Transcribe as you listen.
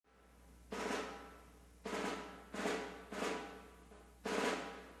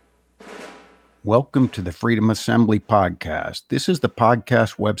Welcome to the Freedom Assembly podcast. This is the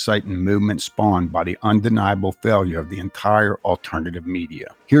podcast website and movement spawned by the undeniable failure of the entire alternative media.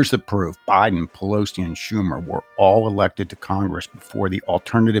 Here's the proof. Biden, Pelosi, and Schumer were all elected to Congress before the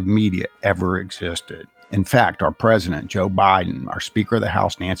alternative media ever existed. In fact, our president, Joe Biden, our Speaker of the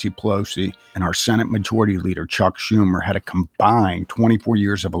House, Nancy Pelosi, and our Senate Majority Leader, Chuck Schumer, had a combined 24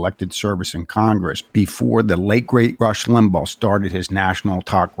 years of elected service in Congress before the late, great Rush Limbaugh started his national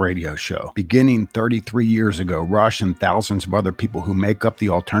talk radio show. Beginning 33 years ago, Rush and thousands of other people who make up the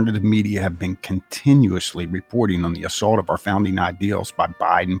alternative media have been continuously reporting on the assault of our founding ideals by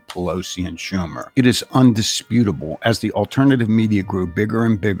Biden, Pelosi, and Schumer. It is undisputable. As the alternative media grew bigger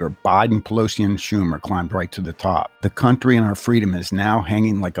and bigger, Biden, Pelosi, and Schumer climbed right to the top. The country and our freedom is now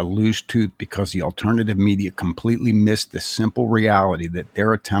hanging like a loose tooth because the alternative media completely missed the simple reality that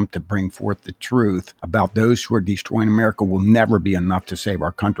their attempt to bring forth the truth about those who are destroying America will never be enough to save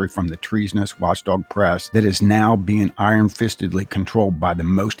our country from the treasonous watchdog press that is now being iron-fistedly controlled by the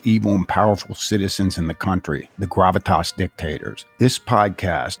most evil and powerful citizens in the country, the gravitas dictators. This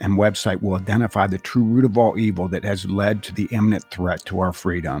podcast and website will identify the true root of all evil that has led to the imminent threat to our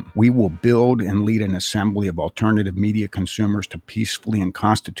freedom. We will build and lead an assembly of alternative media consumers to peacefully and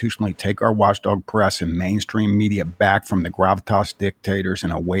constitutionally take our watchdog press and mainstream media back from the gravitas dictators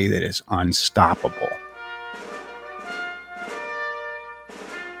in a way that is unstoppable.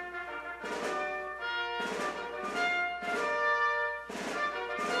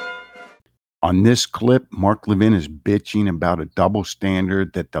 On this clip, Mark Levin is bitching about a double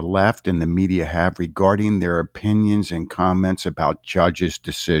standard that the left and the media have regarding their opinions and comments about judges'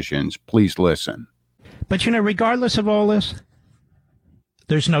 decisions. Please listen. But, regardless of all this,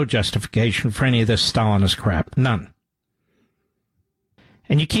 there's no justification for any of this Stalinist crap. None.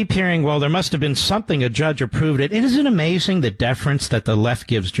 And you keep hearing, well, there must have been something a judge approved it. Isn't it amazing the deference that the left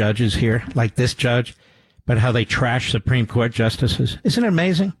gives judges here, like this judge, but how they trash Supreme Court justices? Isn't it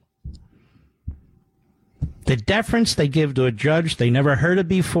amazing? The deference they give to a judge they never heard of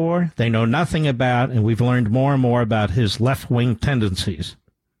before, they know nothing about, and we've learned more and more about his left-wing tendencies.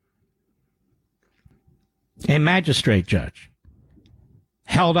 A magistrate judge,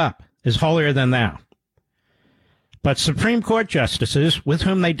 held up as holier than thou. But Supreme Court justices with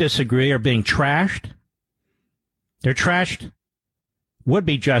whom they disagree are being trashed. They're trashed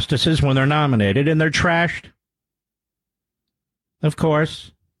would-be justices when they're nominated, and they're trashed, of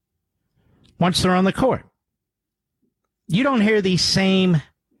course, once they're on the court. You don't hear these same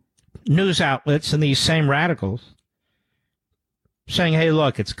news outlets and these same radicals saying, hey,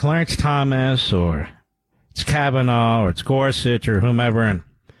 look, it's Clarence Thomas or it's Kavanaugh or it's Gorsuch or whomever, and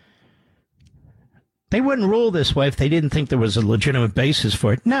they wouldn't rule this way if they didn't think there was a legitimate basis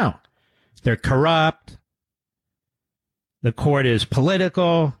for it. No. They're corrupt. The court is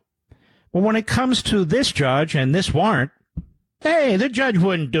political. Well, when it comes to this judge and this warrant, hey, the judge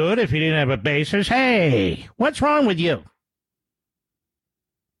wouldn't do it if he didn't have a basis. Hey, what's wrong with you?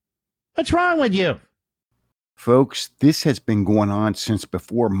 What's wrong with you? Folks, this has been going on since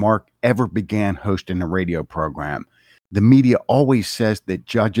before Mark ever began hosting a radio program. The media always says that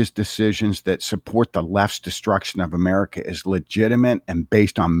judges' decisions that support the left's destruction of America is legitimate and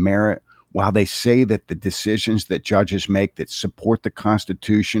based on merit, while they say that the decisions that judges make that support the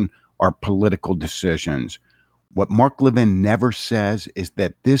Constitution are political decisions. What Mark Levin never says is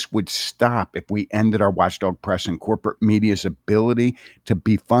that this would stop if we ended our watchdog press and corporate media's ability to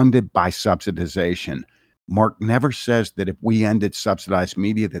be funded by subsidization. Mark never says that if we ended subsidized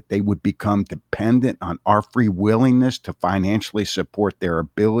media, that they would become dependent on our free willingness to financially support their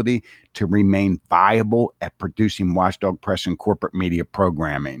ability to remain viable at producing watchdog press and corporate media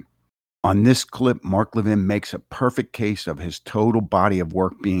programming. On this clip, Mark Levin makes a perfect case of his total body of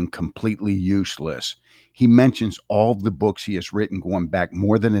work being completely useless. He mentions all the books he has written going back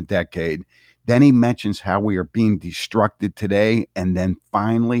more than a decade. Then he mentions how we are being destructed today. And then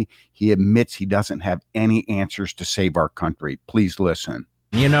finally, he admits he doesn't have any answers to save our country. Please listen.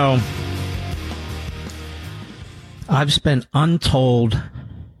 I've spent untold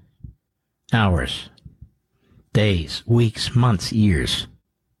hours, days, weeks, months, years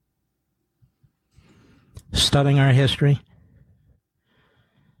studying our history,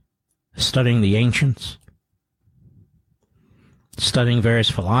 studying the ancients, studying various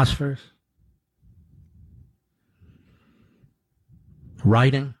philosophers,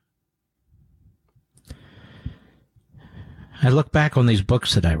 writing. I look back on these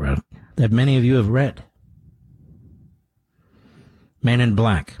books that I wrote, that many of you have read. Men in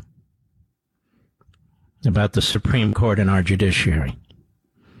Black, about the Supreme Court and our judiciary.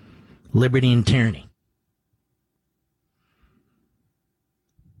 Liberty and Tyranny.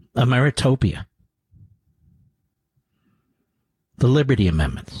 Ameritopia, the Liberty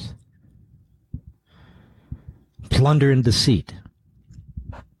Amendments, plunder and deceit,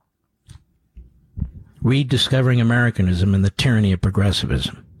 rediscovering Americanism and the tyranny of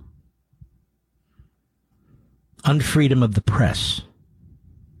progressivism, unfreedom of the press,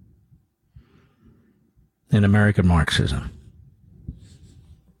 and American Marxism.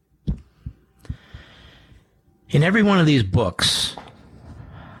 In every one of these books,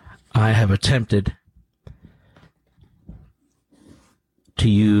 I have attempted to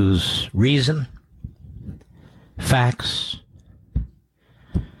use reason, facts,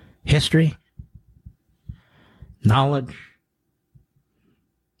 history, knowledge,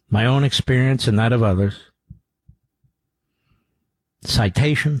 my own experience and that of others,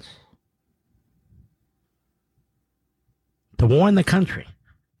 citations, to warn the country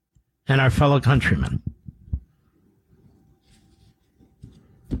and our fellow countrymen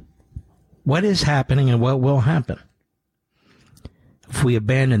what is happening and what will happen if we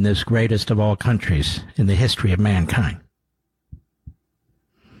abandon this greatest of all countries in the history of mankind.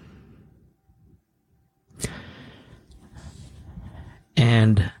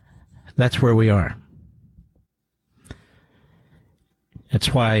 And that's where we are.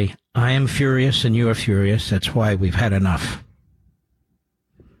 That's why I am furious and you are furious. That's why we've had enough.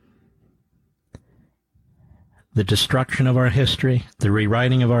 The destruction of our history, the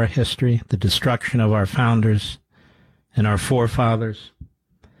rewriting of our history, the destruction of our founders and our forefathers,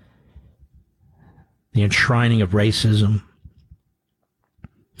 the enshrining of racism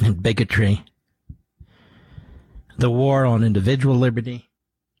and bigotry, the war on individual liberty,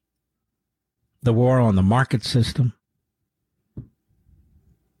 the war on the market system,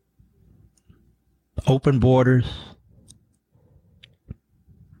 open borders,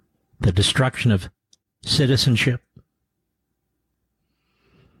 the destruction of citizenship,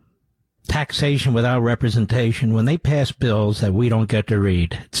 taxation without representation. When they pass bills that we don't get to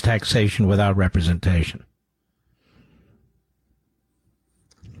read, it's taxation without representation.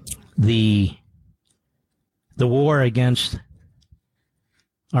 The war against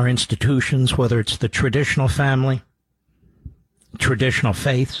our institutions, whether it's the traditional family, traditional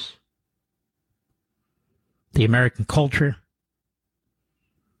faiths, the American culture,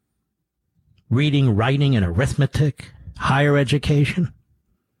 reading, writing, and arithmetic, higher education,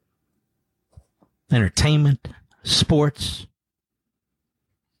 entertainment, sports,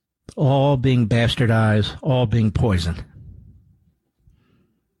 all being bastardized, all being poisoned.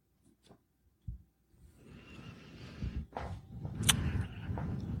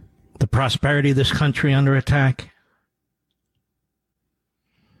 The prosperity of this country under attack.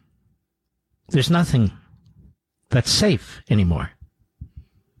 There's nothing that's safe anymore,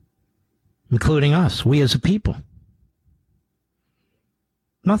 including us, we as a people.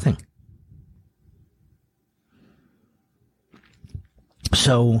 Nothing.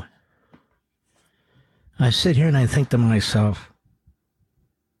 So I sit here and I think to myself,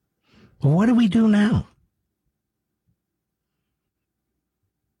 well, what do we do now?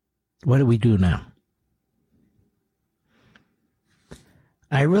 What do we do now?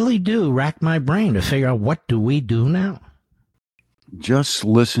 I really do rack my brain to figure out what do we do now. Just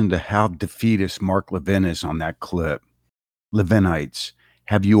listen to how defeatist Mark Levin is on that clip. Levinites,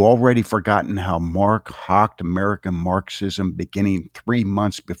 have you already forgotten how Mark hawked American Marxism beginning 3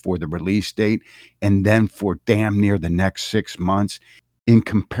 months before the release date and then for damn near the next 6 months? In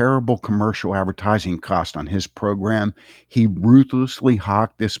comparable commercial advertising cost on his program, he ruthlessly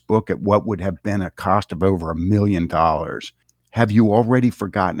hawked this book at what would have been a cost of over $1 million. Have you already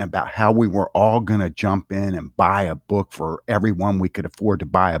forgotten about how we were all going to jump in and buy a book for everyone we could afford to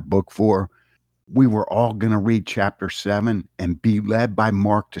buy a book for? We were all going to read chapter 7 and be led by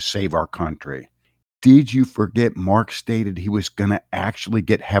Mark to save our country. Did you forget Mark stated he was going to actually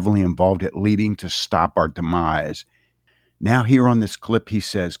get heavily involved at leading to stop our demise? Now here on this clip, he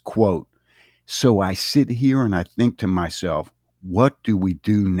says, quote, "So I sit here and I think to myself, what do we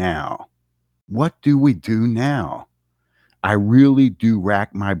do now? What do we do now? I really do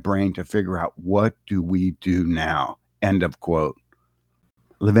rack my brain to figure out what do we do now?" End of quote.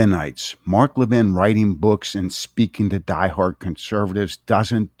 Levinites, Mark Levin writing books and speaking to diehard conservatives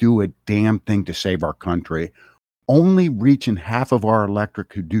doesn't do a damn thing to save our country. Only reaching half of our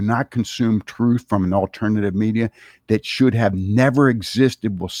electorate who do not consume truth from an alternative media that should have never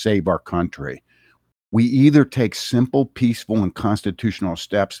existed will save our country. We either take simple, peaceful, and constitutional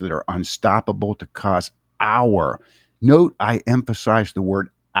steps that are unstoppable to cause our, note I emphasize the word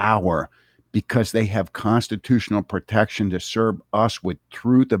our, because they have constitutional protection to serve us with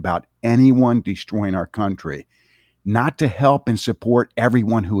truth about anyone destroying our country, not to help and support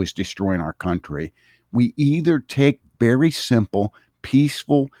everyone who is destroying our country. We either take very simple,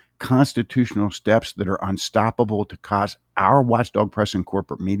 peaceful, constitutional steps that are unstoppable to cause our watchdog press and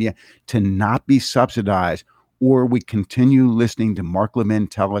corporate media to not be subsidized, or we continue listening to Mark Levin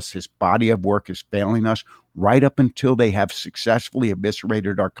tell us his body of work is failing us right up until they have successfully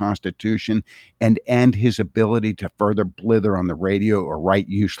eviscerated our Constitution and end his ability to further blither on the radio or write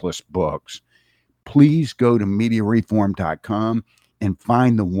useless books. Please go to MediaReform.com and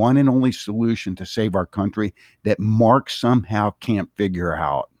find the one and only solution to save our country that Mark somehow can't figure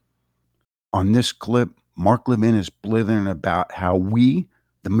out. On this clip, Mark Levin is blithering about how we,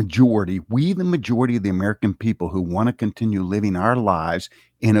 the majority of the American people who want to continue living our lives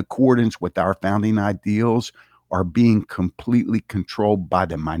in accordance with our founding ideals, are being completely controlled by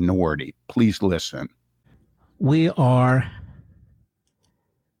the minority. Please listen. We are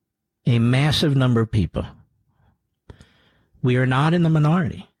a massive number of people. We are not in the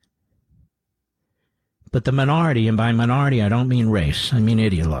minority. But the minority, and by minority I don't mean race, I mean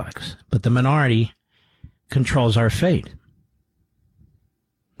ideologues, but the minority controls our fate.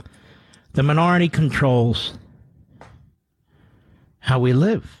 The minority controls how we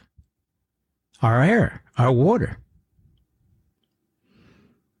live, our air, our water.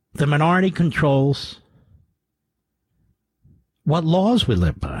 The minority controls what laws we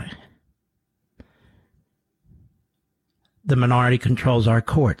live by. The minority controls our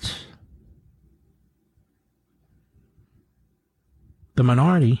courts. The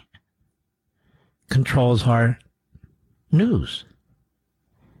minority controls our news.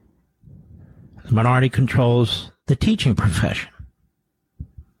 The minority controls the teaching profession,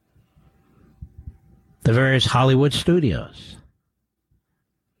 the various Hollywood studios.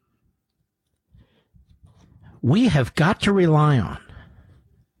 We have got to rely on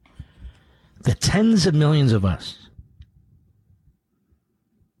the tens of millions of us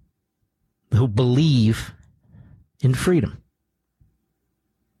who believe in freedom,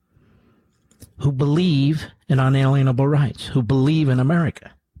 who believe in unalienable rights, who believe in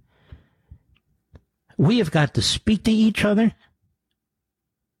America. We have got to speak to each other.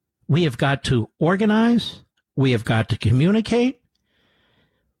 We have got to organize. We have got to communicate.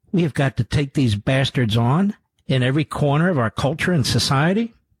 We have got to take these bastards on in every corner of our culture and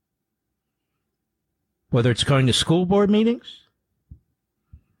society, whether it's going to school board meetings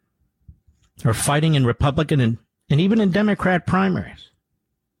or fighting in Republican and even in Democrat primaries.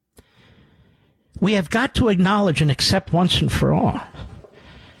 We have got to acknowledge and accept once and for all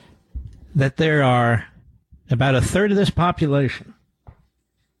that there are about a third of this population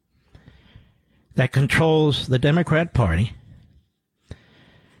that controls the Democrat Party,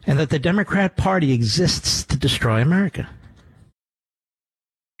 and that the Democrat Party exists to destroy America.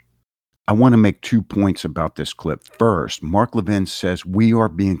 I want to make 2 points about this clip. First, Mark Levin says we are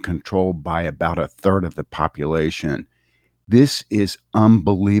being controlled by about a third of the population. This is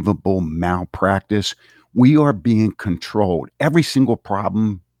unbelievable malpractice. We are being controlled. Every single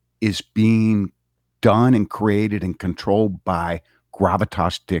problem is being done and created and controlled by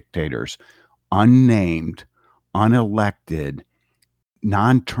gravitas dictators, unnamed, unelected,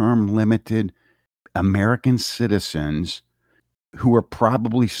 non-term limited American citizens who are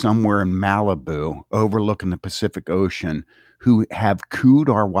probably somewhere in Malibu overlooking the Pacific Ocean, who have cooed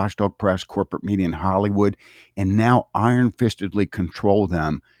our watchdog press, corporate media in Hollywood, and now iron-fistedly control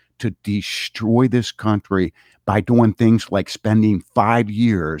them to destroy this country by doing things like spending 5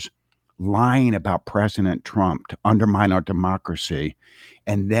 years lying about President Trump to undermine our democracy,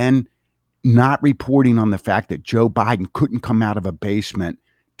 and then not reporting on the fact that Joe Biden couldn't come out of a basement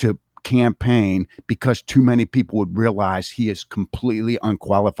to campaign because too many people would realize he is completely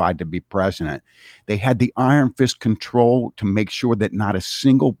unqualified to be president. They had the iron fist control to make sure that not a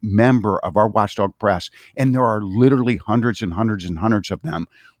single member of our watchdog press, and there are literally hundreds and hundreds and hundreds of them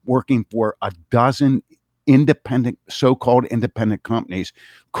working for a dozen independent, so-called independent companies,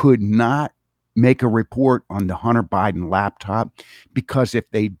 could not make a report on the Hunter Biden laptop, because if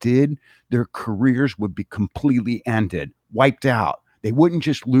they did, their careers would be completely ended, wiped out. They wouldn't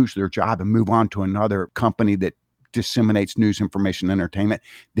just lose their job and move on to another company that disseminates news, information, entertainment.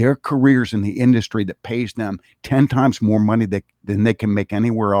 Their careers in the industry that pays them 10 times more money than they can make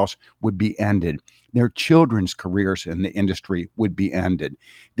anywhere else would be ended. Their children's careers in the industry would be ended.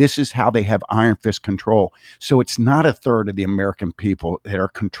 This is how they have iron fist control. So it's not a third of the American people that are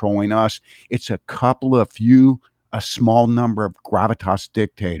controlling us. It's a small number of gravitas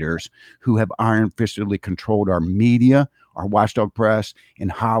dictators who have iron-fistedly controlled our media, our watchdog press, and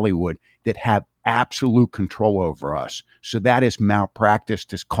Hollywood, that have absolute control over us. So that is malpractice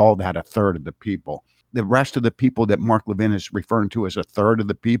to call that a third of the people. The rest of the people that Mark Levin is referring to as a third of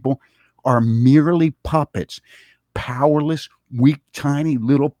the people are merely puppets. powerless, weak, tiny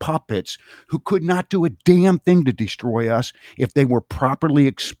little puppets who could not do a damn thing to destroy us if they were properly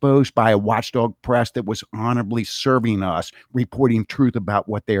exposed by a watchdog press that was honorably serving us, reporting truth about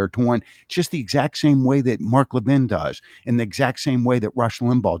what they are doing, just the exact same way that Mark Levin does, in the exact same way that Rush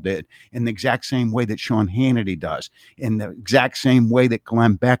Limbaugh did, in the exact same way that Sean Hannity does, in the exact same way that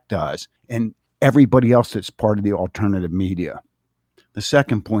Glenn Beck does, and everybody else that's part of the alternative media. The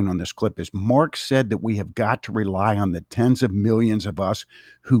second point on this clip is Mark said that we have got to rely on the tens of millions of us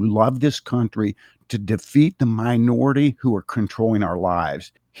who love this country to defeat the minority who are controlling our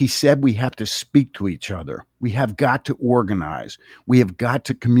lives. He said we have to speak to each other. We have got to organize. We have got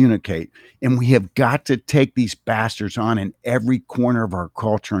to communicate. And we have got to take these bastards on in every corner of our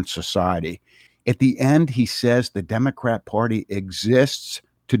culture and society. At the end, he says the Democrat Party exists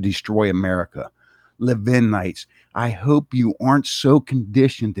to destroy America. Levinites, I hope you aren't so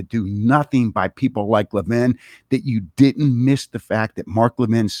conditioned to do nothing by people like Levin that you didn't miss the fact that Mark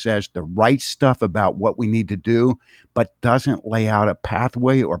Levin says the right stuff about what we need to do, but doesn't lay out a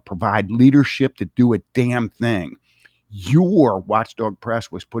pathway or provide leadership to do a damn thing. Your watchdog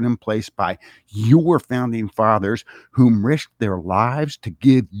press was put in place by your founding fathers whom risked their lives to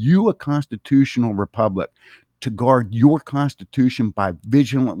give you a constitutional republic, to guard your Constitution by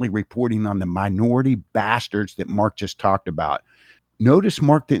vigilantly reporting on the minority bastards that Mark just talked about. Notice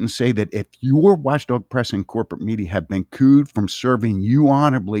Mark didn't say that if your watchdog press and corporate media have been cooed from serving you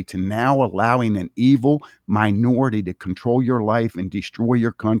honorably to now allowing an evil minority to control your life and destroy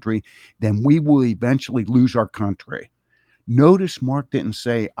your country, then we will eventually lose our country. Notice Mark didn't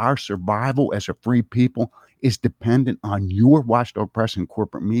say our survival as a free people is dependent on your watchdog press and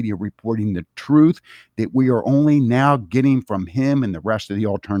corporate media reporting the truth that we are only now getting from him and the rest of the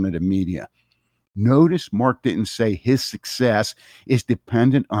alternative media. Notice Mark didn't say his success is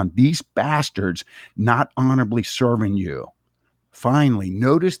dependent on these bastards not honorably serving you. Finally,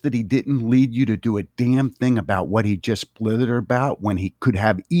 notice that he didn't lead you to do a damn thing about what he just blittered about when he could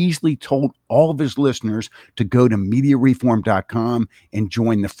have easily told all of his listeners to go to MediaReform.com and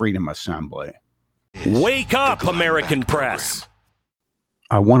join the Freedom Assembly. Wake up, American press.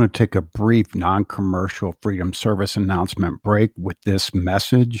 I want to take a brief non-commercial Freedom Service announcement break with this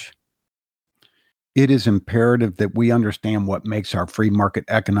message. It is imperative that we understand what makes our free market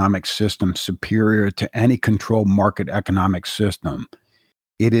economic system superior to any controlled market economic system.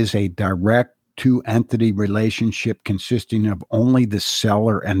 It is a direct two-entity relationship consisting of only the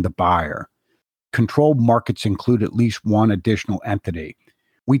seller and the buyer. Controlled markets include at least one additional entity.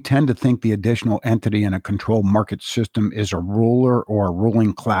 We tend to think the additional entity in a controlled market system is a ruler or a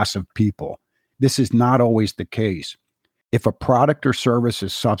ruling class of people. This is not always the case. If a product or service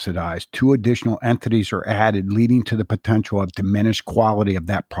is subsidized, two additional entities are added, leading to the potential of diminished quality of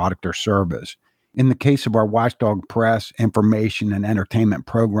that product or service. In the case of our watchdog press, information, and entertainment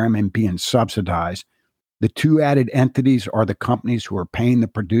programming being subsidized, the two added entities are the companies who are paying the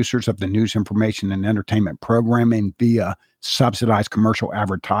producers of the news, information, and entertainment programming via subsidized commercial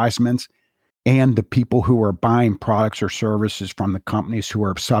advertisements, and the people who are buying products or services from the companies who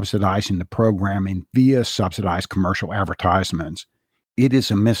are subsidizing the programming via subsidized commercial advertisements. It is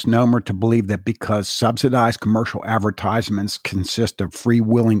a misnomer to believe that because subsidized commercial advertisements consist of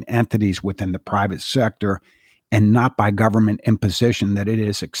free-willing entities within the private sector and not by government imposition that it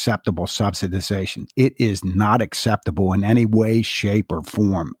is acceptable subsidization. It is not acceptable in any way, shape, or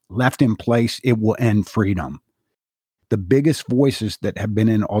form. Left in place, it will end freedom. The biggest voices that have been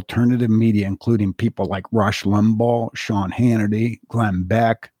in alternative media, including people like Rush Limbaugh, Sean Hannity, Glenn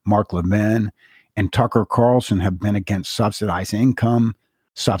Beck, Mark Levin, and Tucker Carlson, have been against subsidized income,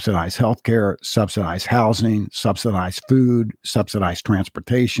 subsidized healthcare, subsidized housing, subsidized food, subsidized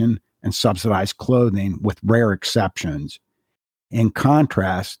transportation, and subsidized clothing, with rare exceptions. In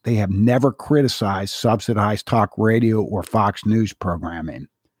contrast, they have never criticized subsidized talk radio or Fox News programming.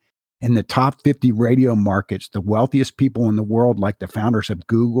 In the top 50 radio markets, the wealthiest people in the world, like the founders of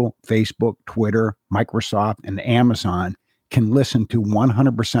Google, Facebook, Twitter, Microsoft, and Amazon, can listen to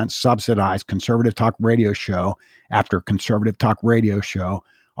 100% subsidized conservative talk radio show after conservative talk radio show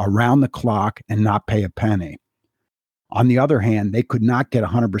around the clock and not pay a penny. On the other hand, they could not get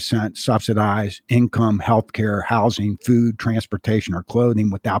 100% subsidized income, healthcare, housing, food, transportation, or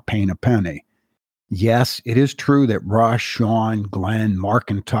clothing without paying a penny. Yes, it is true that Rush, Sean, Glenn,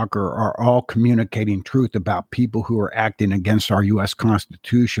 Mark, and Tucker are all communicating truth about people who are acting against our U.S.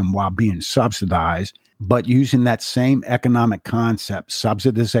 Constitution while being subsidized, but using that same economic concept,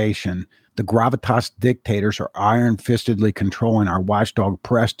 subsidization, the gravitas dictators are iron-fistedly controlling our watchdog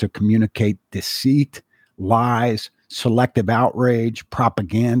press to communicate deceit, lies, selective outrage,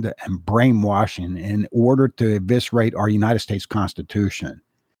 propaganda, and brainwashing in order to eviscerate our United States Constitution.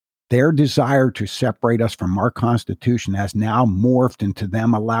 Their desire to separate us from our Constitution has now morphed into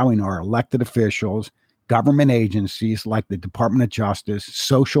them allowing our elected officials, government agencies like the Department of Justice,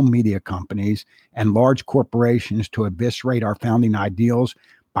 social media companies, and large corporations to eviscerate our founding ideals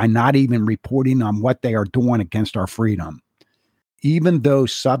by not even reporting on what they are doing against our freedom. Even though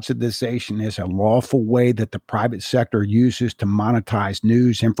subsidization is a lawful way that the private sector uses to monetize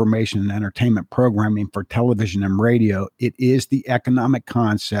news, information, and entertainment programming for television and radio, it is the economic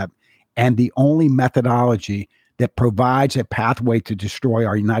concept and the only methodology that provides a pathway to destroy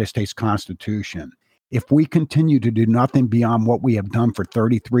our United States Constitution. If we continue to do nothing beyond what we have done for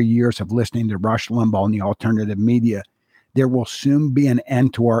 33 years of listening to Rush Limbaugh and the alternative media, there will soon be an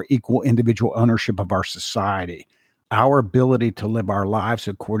end to our equal individual ownership of our society. Our ability to live our lives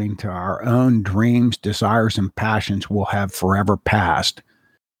according to our own dreams, desires, and passions will have forever passed.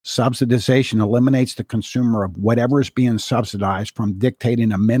 Subsidization eliminates the consumer of whatever is being subsidized from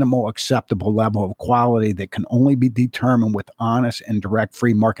dictating a minimal acceptable level of quality that can only be determined with honest and direct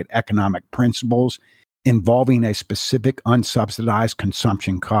free market economic principles involving a specific unsubsidized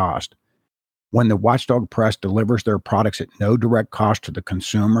consumption cost. When the watchdog press delivers their products at no direct cost to the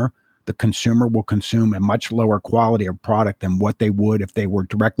consumer will consume a much lower quality of product than what they would if they were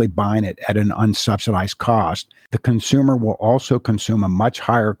directly buying it at an unsubsidized cost. The consumer will also consume a much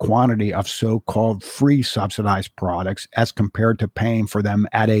higher quantity of so-called free subsidized products as compared to paying for them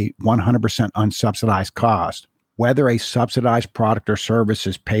at a 100% unsubsidized cost. Whether a subsidized product or service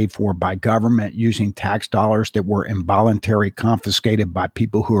is paid for by government using tax dollars that were involuntarily confiscated by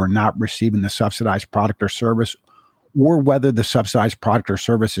people who are not receiving the subsidized product or service, or whether the subsidized product or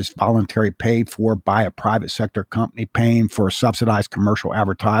service is voluntarily paid for by a private sector company paying for a subsidized commercial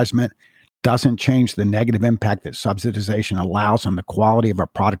advertisement, doesn't change the negative impact that subsidization allows on the quality of a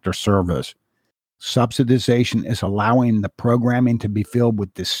product or service. Subsidization is allowing the programming to be filled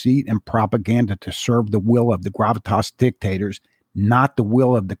with deceit and propaganda to serve the will of the gravitas dictators, not the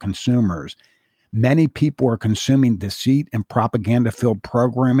will of the consumers. Many people are consuming deceit and propaganda-filled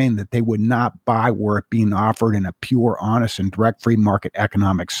programming that they would not buy were it being offered in a pure, honest, and direct free market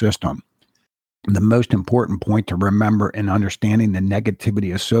economic system. The most important point to remember in understanding the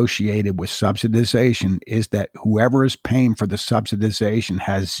negativity associated with subsidization is that whoever is paying for the subsidization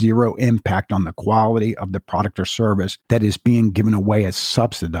has zero impact on the quality of the product or service that is being given away as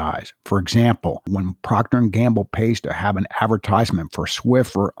subsidized. For example, when Procter & Gamble pays to have an advertisement for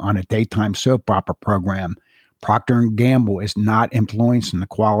Swiffer on a daytime soap opera program, Procter & Gamble is not influencing the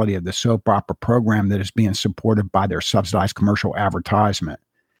quality of the soap opera program that is being supported by their subsidized commercial advertisement.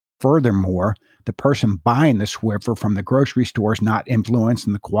 Furthermore, the person buying the Swiffer from the grocery store is not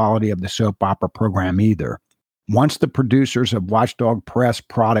influencing the quality of the soap opera program either. Once the producers of Watchdog Press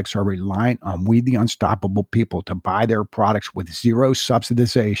products are reliant on We the Unstoppable people to buy their products with zero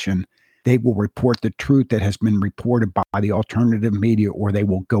subsidization, they will report the truth that has been reported by the alternative media or they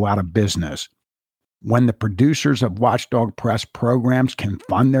will go out of business. When the producers of Watchdog Press programs can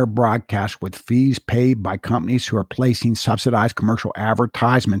fund their broadcasts with fees paid by companies who are placing subsidized commercial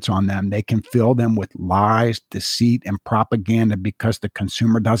advertisements on them, they can fill them with lies, deceit, and propaganda because the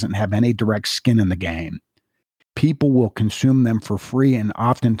consumer doesn't have any direct skin in the game. People will consume them for free and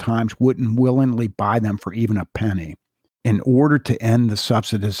oftentimes wouldn't willingly buy them for even a penny. In order to end the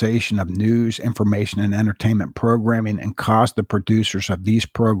subsidization of news, information, and entertainment programming and cause the producers of these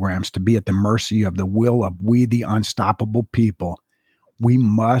programs to be at the mercy of the will of we the unstoppable people, we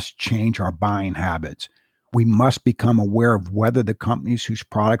must change our buying habits. We must become aware of whether the companies whose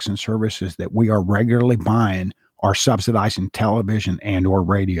products and services that we are regularly buying are subsidizing television and or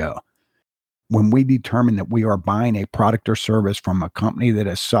radio. When we determine that we are buying a product or service from a company that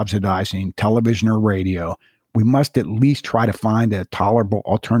is subsidizing television or radio, we must at least try to find a tolerable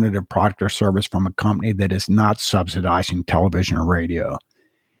alternative product or service from a company that is not subsidizing television or radio.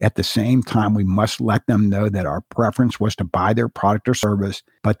 At the same time, we must let them know that our preference was to buy their product or service,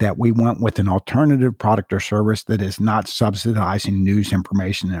 but that we went with an alternative product or service that is not subsidizing news,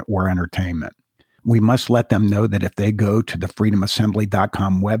 information, or entertainment. We must let them know that if they go to the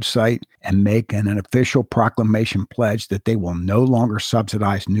freedomassembly.com website and make an official proclamation pledge that they will no longer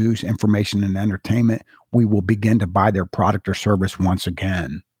subsidize news, information, and entertainment, we will begin to buy their product or service once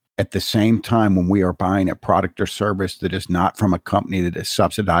again. At the same time, when we are buying a product or service that is not from a company that is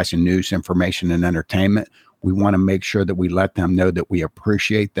subsidizing news, information, and entertainment, we want to make sure that we let them know that we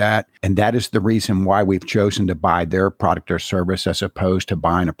appreciate that. And that is the reason why we've chosen to buy their product or service as opposed to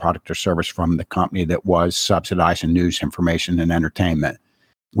buying a product or service from the company that was subsidizing news, information, and entertainment.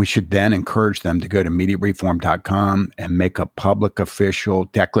 We should then encourage them to go to MediaReform.com and make a public official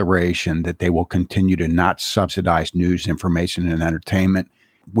declaration that they will continue to not subsidize news, information, and entertainment.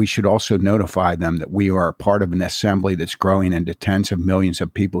 We should also notify them that we are a part of an assembly that's growing into tens of millions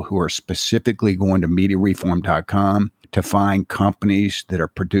of people who are specifically going to MediaReform.com to find companies that are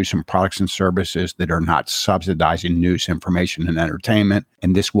producing products and services that are not subsidizing news, information, and entertainment,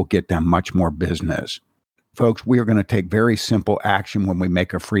 and this will get them much more business. Folks, we are going to take very simple action when we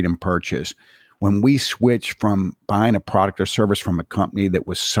make a freedom purchase. When we switch from buying a product or service from a company that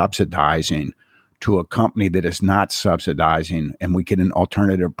was subsidizing to a company that is not subsidizing, and we get an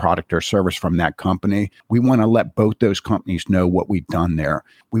alternative product or service from that company, we want to let both those companies know what we've done there.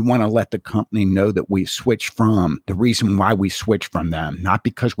 We want to let the company know that we switched from the reason why we switched from them, not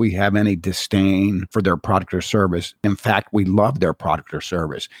because we have any disdain for their product or service. In fact, we love their product or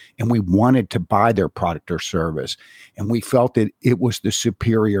service, and we wanted to buy their product or service, and we felt that it was the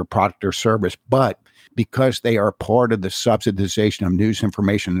superior product or service, but because they are part of the subsidization of news,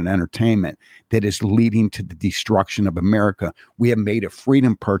 information, and entertainment that is leading to the destruction of America, we have made a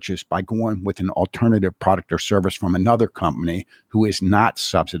freedom purchase by going with an alternative product or service from another company who is not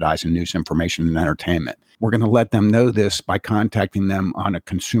subsidizing news, information, and entertainment. We're going to let them know this by contacting them on a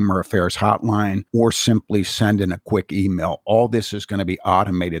consumer affairs hotline or simply sending a quick email. All this is going to be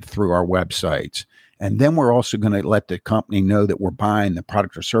automated through our websites. And then we're also going to let the company know that we're buying the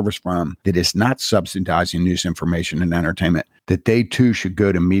product or service from that is not subsidizing news, information, and entertainment, that they too should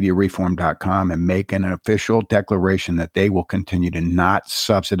go to MediaReform.com and make an official declaration that they will continue to not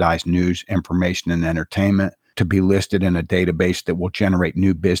subsidize news, information, and entertainment, to be listed in a database that will generate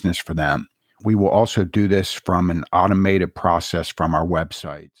new business for them. We will also do this from an automated process from our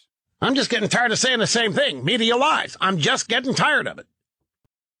websites. I'm just getting tired of saying the same thing. Media lies. I'm just getting tired of it.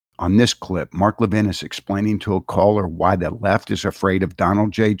 On this clip, Mark Levin is explaining to a caller why the left is afraid of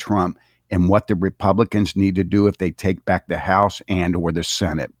Donald J. Trump and what the Republicans need to do if they take back the House and or the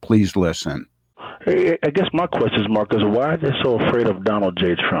Senate. Please listen. Hey, I guess my question is, Mark, is why are they so afraid of Donald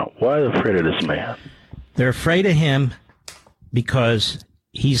J. Trump? Why are they afraid of this man? They're afraid of him because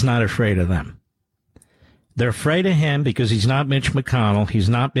he's not afraid of them. They're afraid of him because he's not Mitch McConnell. He's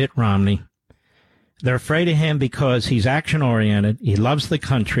not Mitt Romney. They're afraid of him because he's action-oriented. He loves the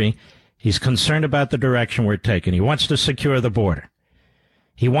country. He's concerned about the direction we're taking. He wants to secure the border.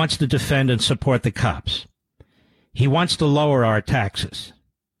 He wants to defend and support the cops. He wants to lower our taxes.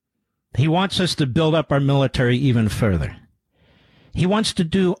 He wants us to build up our military even further. He wants to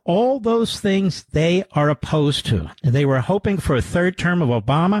do all those things they are opposed to. And they were hoping for a third term of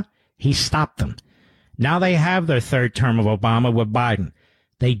Obama. He stopped them. Now they have their third term of Obama with Biden.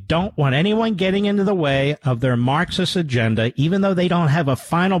 They don't want anyone getting into the way of their Marxist agenda, even though they don't have a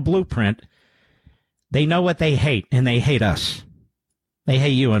final blueprint. They know what they hate, and they hate us. They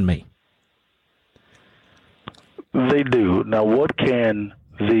hate you and me. They do. Now, what can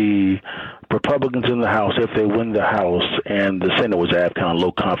the Republicans in the House, if they win the House and the Senate, which I have kind of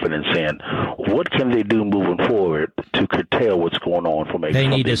low confidence in, what can they do moving forward to curtail what's going on from a They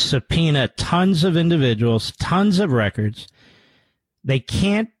need to subpoena tons of individuals, tons of records. They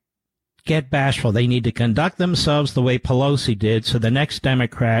can't get bashful. They need to conduct themselves the way Pelosi did, so the next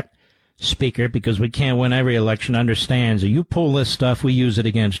Democrat speaker, because we can't win every election, understands that you pull this stuff, we use it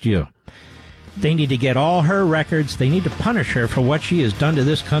against you. They need to get all her records. They need to punish her for what she has done to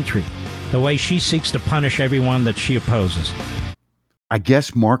this country, the way she seeks to punish everyone that she opposes. I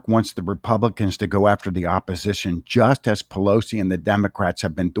guess Mark wants the Republicans to go after the opposition, just as Pelosi and the Democrats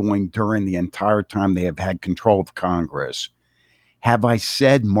have been doing during the entire time they have had control of Congress. Have I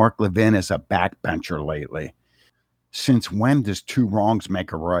said Mark Levin is a backbencher lately? Since when does two wrongs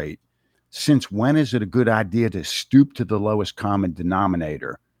make a right? Since when is it a good idea to stoop to the lowest common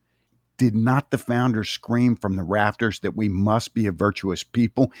denominator? Did not the founders scream from the rafters that we must be a virtuous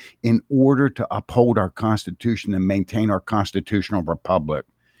people in order to uphold our Constitution and maintain our constitutional republic?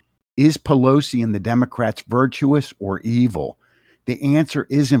 Is Pelosi and the Democrats virtuous or evil? The answer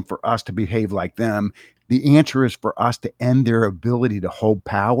isn't for us to behave like them. The answer is for us to end their ability to hold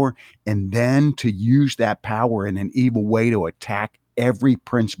power and then to use that power in an evil way to attack every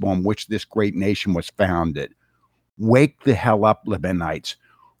principle on which this great nation was founded. Wake the hell up, Levinites.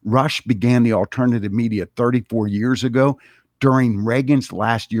 Rush began the alternative media 34 years ago during Reagan's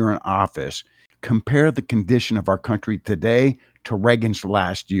last year in office. Compare the condition of our country today to Reagan's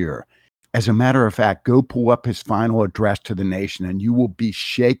last year. As a matter of fact, go pull up his final address to the nation and you will be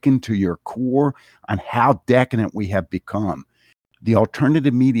shaken to your core on how decadent we have become. The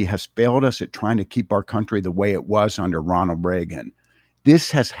alternative media has failed us at trying to keep our country the way it was under Ronald Reagan.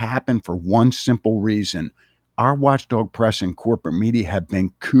 This has happened for one simple reason. Our watchdog press and corporate media have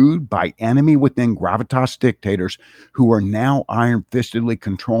been cooed by enemy within gravitas dictators who are now iron-fistedly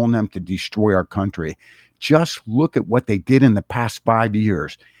controlling them to destroy our country. Just look at what they did in the past 5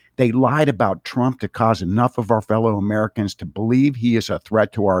 years. They lied about Trump to cause enough of our fellow Americans to believe he is a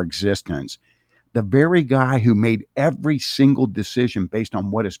threat to our existence. The very guy who made every single decision based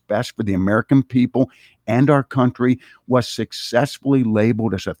on what is best for the American people and our country was successfully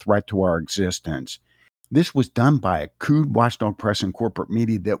labeled as a threat to our existence. This was done by a cooed watchdog press and corporate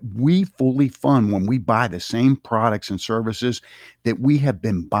media that we fully fund when we buy the same products and services that we have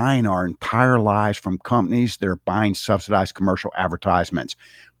been buying our entire lives from companies that are buying subsidized commercial advertisements,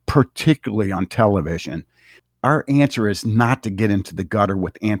 particularly on television. Our answer is not to get into the gutter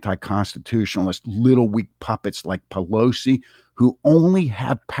with anti-constitutionalist little weak puppets like Pelosi, who only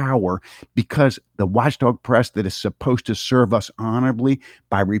have power because the watchdog press that is supposed to serve us honorably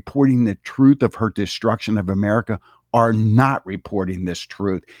by reporting the truth of her destruction of America are not reporting this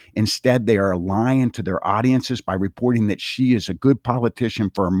truth. Instead, they are lying to their audiences by reporting that she is a good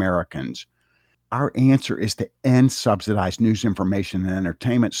politician for Americans. Our answer is to end subsidized news, information, and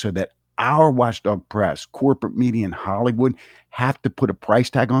entertainment so that our watchdog press, corporate media, and Hollywood have to put a price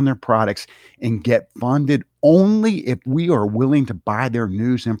tag on their products and get funded only if we are willing to buy their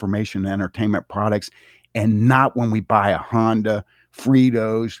news, information, and entertainment products, and not when we buy a Honda,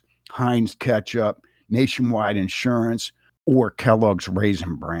 Fritos, Heinz ketchup, Nationwide Insurance, or Kellogg's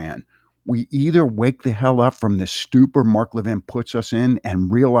Raisin Bran. We either wake the hell up from the stupor Mark Levin puts us in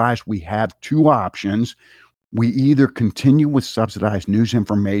and realize we have two options. We either continue with subsidized news,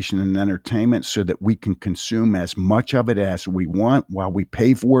 information, and entertainment so that we can consume as much of it as we want while we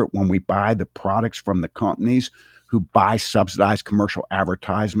pay for it when we buy the products from the companies who buy subsidized commercial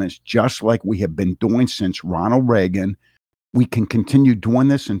advertisements, just like we have been doing since Ronald Reagan. We can continue doing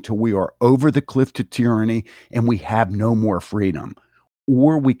this until we are over the cliff to tyranny and we have no more freedom.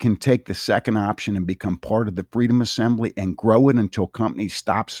 Or we can take the second option and become part of the Freedom Assembly and grow it until companies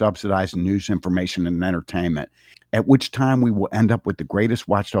stop subsidizing news, information, and entertainment, at which time we will end up with the greatest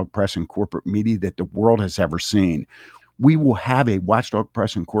watchdog press and corporate media that the world has ever seen. We will have a watchdog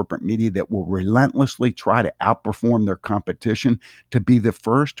press and corporate media that will relentlessly try to outperform their competition to be the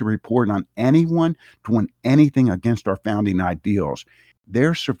first to report on anyone doing anything against our founding ideals.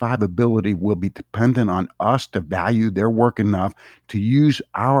 Their survivability will be dependent on us to value their work enough to use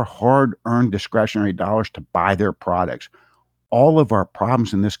our hard-earned discretionary dollars to buy their products. All of our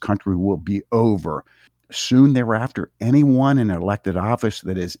problems in this country will be over. Soon thereafter, anyone in elected office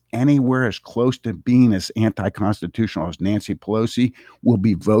that is anywhere as close to being as anti-constitutional as Nancy Pelosi will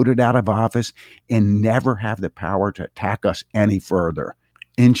be voted out of office and never have the power to attack us any further.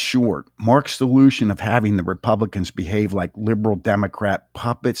 In short, Mark's solution of having the Republicans behave like liberal Democrat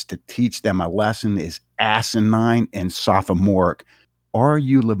puppets to teach them a lesson is asinine and sophomoric. Are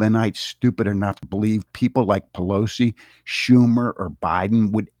you Levinites stupid enough to believe people like Pelosi, Schumer, or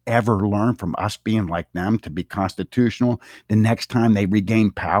Biden would ever learn from us being like them to be constitutional the next time they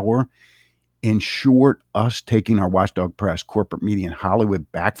regain power? In short, us taking our watchdog press, corporate media, and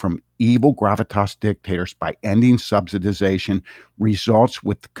Hollywood back from evil gravitas dictators by ending subsidization results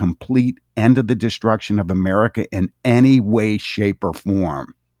with the complete end of the destruction of America in any way, shape, or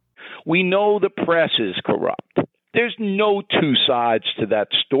form. We know the press is corrupt. There's no two sides to that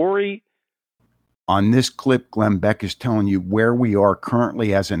story. On this clip, Glenn Beck is telling you where we are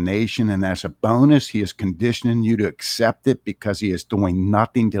currently as a nation, and as a bonus, he is conditioning you to accept it because he is doing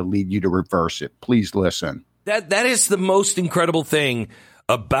nothing to lead you to reverse it. Please listen. That is the most incredible thing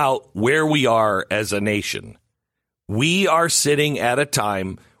about where we are as a nation. We are sitting at a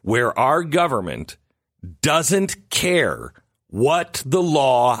time where our government doesn't care what the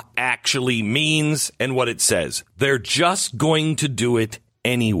law actually means and what it says. They're just going to do it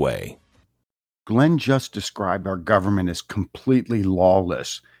anyway. Glenn just described our government as completely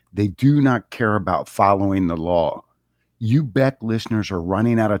lawless. They do not care about following the law. You Beck listeners are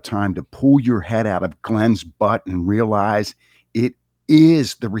running out of time to pull your head out of Glenn's butt and realize it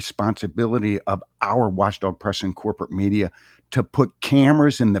is the responsibility of our watchdog press and corporate media to put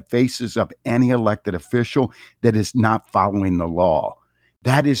cameras in the faces of any elected official that is not following the law.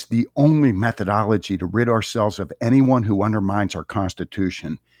 That is the only methodology to rid ourselves of anyone who undermines our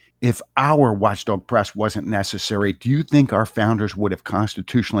Constitution. If our watchdog press wasn't necessary, do you think our founders would have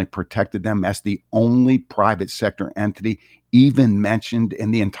constitutionally protected them as the only private sector entity even mentioned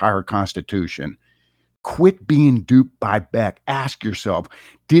in the entire Constitution? Quit being duped by Beck. Ask yourself,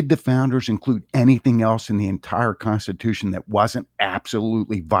 did the founders include anything else in the entire Constitution that wasn't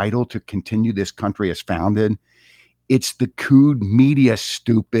absolutely vital to continue this country as founded? It's the cooed media,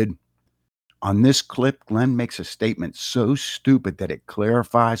 stupid. On this clip, Glenn makes a statement so stupid that it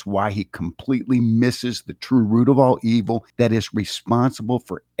clarifies why he completely misses the true root of all evil that is responsible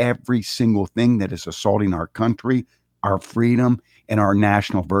for every single thing that is assaulting our country, our freedom, and our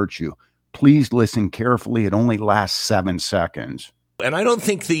national virtue. Please listen carefully. It only lasts 7 seconds. And I don't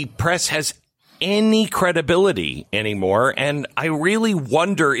think the press has any credibility anymore, and I really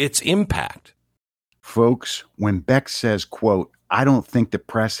wonder its impact. Folks, when Beck says, quote, "I don't think the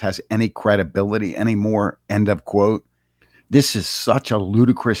press has any credibility anymore," end of quote, this is such a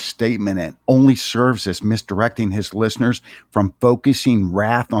ludicrous statement and only serves as misdirecting his listeners from focusing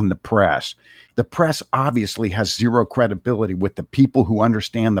wrath on the press. The press obviously has zero credibility with the people who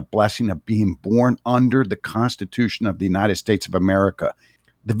understand the blessing of being born under the Constitution of the United States of America.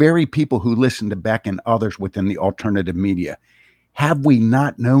 The very people who listen to Beck and others within the alternative media. Have we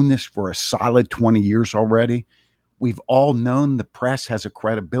not known this for a solid 20 years already? We've all known the press has a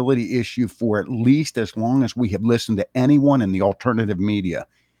credibility issue for at least as long as we have listened to anyone in the alternative media.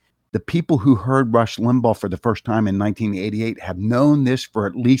 The people who heard Rush Limbaugh for the first time in 1988 have known this for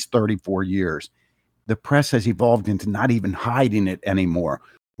at least 34 years. The press has evolved into not even hiding it anymore.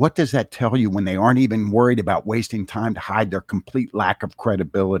 What does that tell you when they aren't even worried about wasting time to hide their complete lack of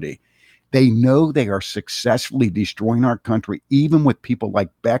credibility? They know they are successfully destroying our country, even with people like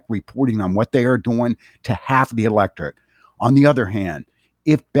Beck reporting on what they are doing to half the electorate. On the other hand,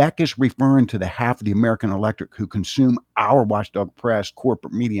 if Beck is referring to the half of the American electorate who consume our watchdog press,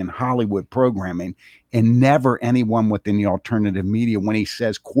 corporate media, and Hollywood programming, and never anyone within the alternative media when he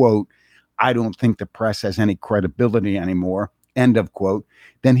says, quote, "I don't think the press has any credibility anymore," end of quote,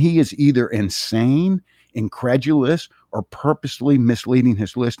 then he is either insane, incredulous, or purposely misleading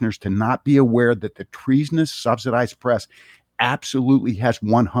his listeners to not be aware that the treasonous, subsidized press absolutely has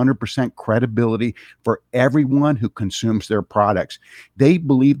 100% credibility for everyone who consumes their products. They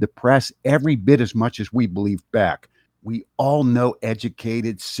believe the press every bit as much as we believe Beck. We all know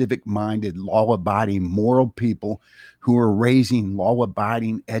educated, civic-minded, law-abiding, moral people who are raising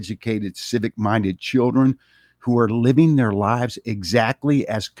law-abiding, educated, civic-minded children who are living their lives exactly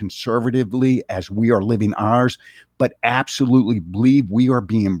as conservatively as we are living ours, but absolutely believe we are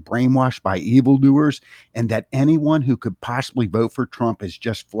being brainwashed by evildoers and that anyone who could possibly vote for Trump is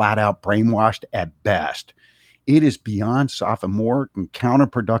just flat out brainwashed at best. It is beyond sophomoric and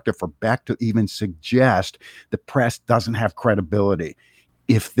counterproductive for Beck to even suggest the press doesn't have credibility.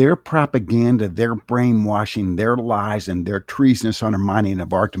 If their propaganda, their brainwashing, their lies, and their treasonous undermining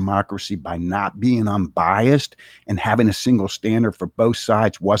of our democracy by not being unbiased and having a single standard for both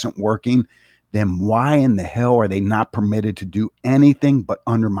sides wasn't working, then why in the hell are they not permitted to do anything but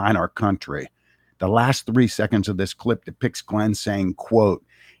undermine our country? The last 3 seconds of this clip depicts Glenn saying, quote,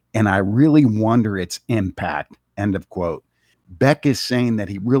 "And I really wonder its impact," end of quote. Beck is saying that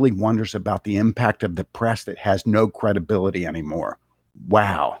he really wonders about the impact of the press that has no credibility anymore.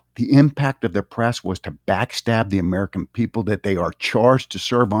 Wow. The impact of the press was to backstab the American people that they are charged to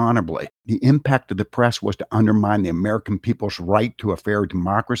serve honorably. The impact of the press was to undermine the American people's right to a fair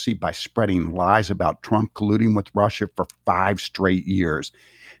democracy by spreading lies about Trump colluding with Russia for 5 straight years.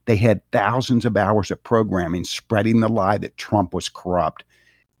 They had thousands of hours of programming spreading the lie that Trump was corrupt.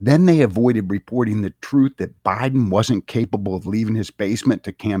 Then they avoided reporting the truth that Biden wasn't capable of leaving his basement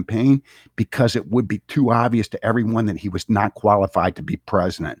to campaign because it would be too obvious to everyone that he was not qualified to be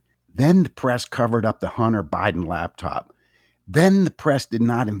president. Then the press covered up the Hunter Biden laptop. Then the press did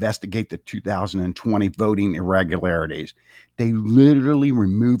not investigate the 2020 voting irregularities. They literally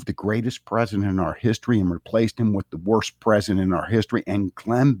removed the greatest president in our history and replaced him with the worst president in our history. And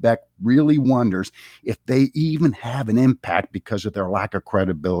Glenn Beck really wonders if they even have an impact because of their lack of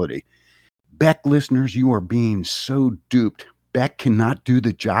credibility. Beck listeners, you are being so duped. Beck cannot do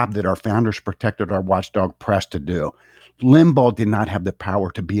the job that our founders protected our watchdog press to do. Limbaugh did not have the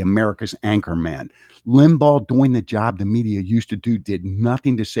power to be America's anchor man. Limbaugh doing the job the media used to do did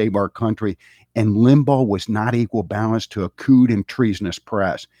nothing to save our country, and Limbaugh was not equal balance to a cooed and treasonous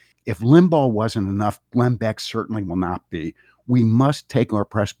press. If Limbaugh wasn't enough, Glenn Beck certainly will not be. We must take our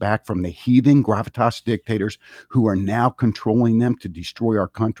press back from the heathen gravitas dictators who are now controlling them to destroy our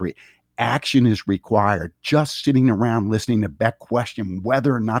country. Action is required. Just sitting around listening to Beck question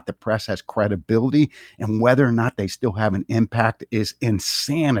whether or not the press has credibility and whether or not they still have an impact is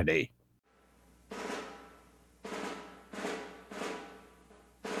insanity.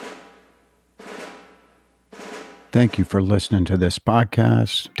 Thank you for listening to this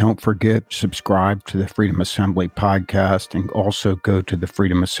podcast. Don't forget, subscribe to the Freedom Assembly podcast and also go to the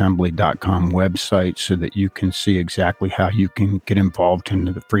freedomassembly.com website so that you can see exactly how you can get involved in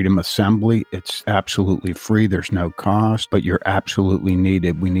the Freedom Assembly. It's absolutely free. There's no cost, but you're absolutely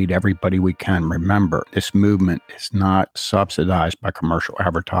needed. We need everybody we can. Remember, this movement is not subsidized by commercial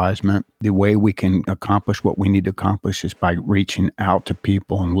advertisement. The way we can accomplish what we need to accomplish is by reaching out to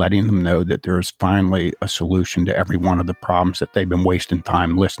people and letting them know that there's finally a solution to every one of the problems that they've been wasting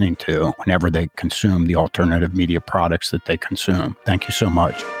time listening to whenever they consume the alternative media products that they consume. Thank you so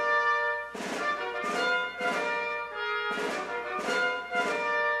much.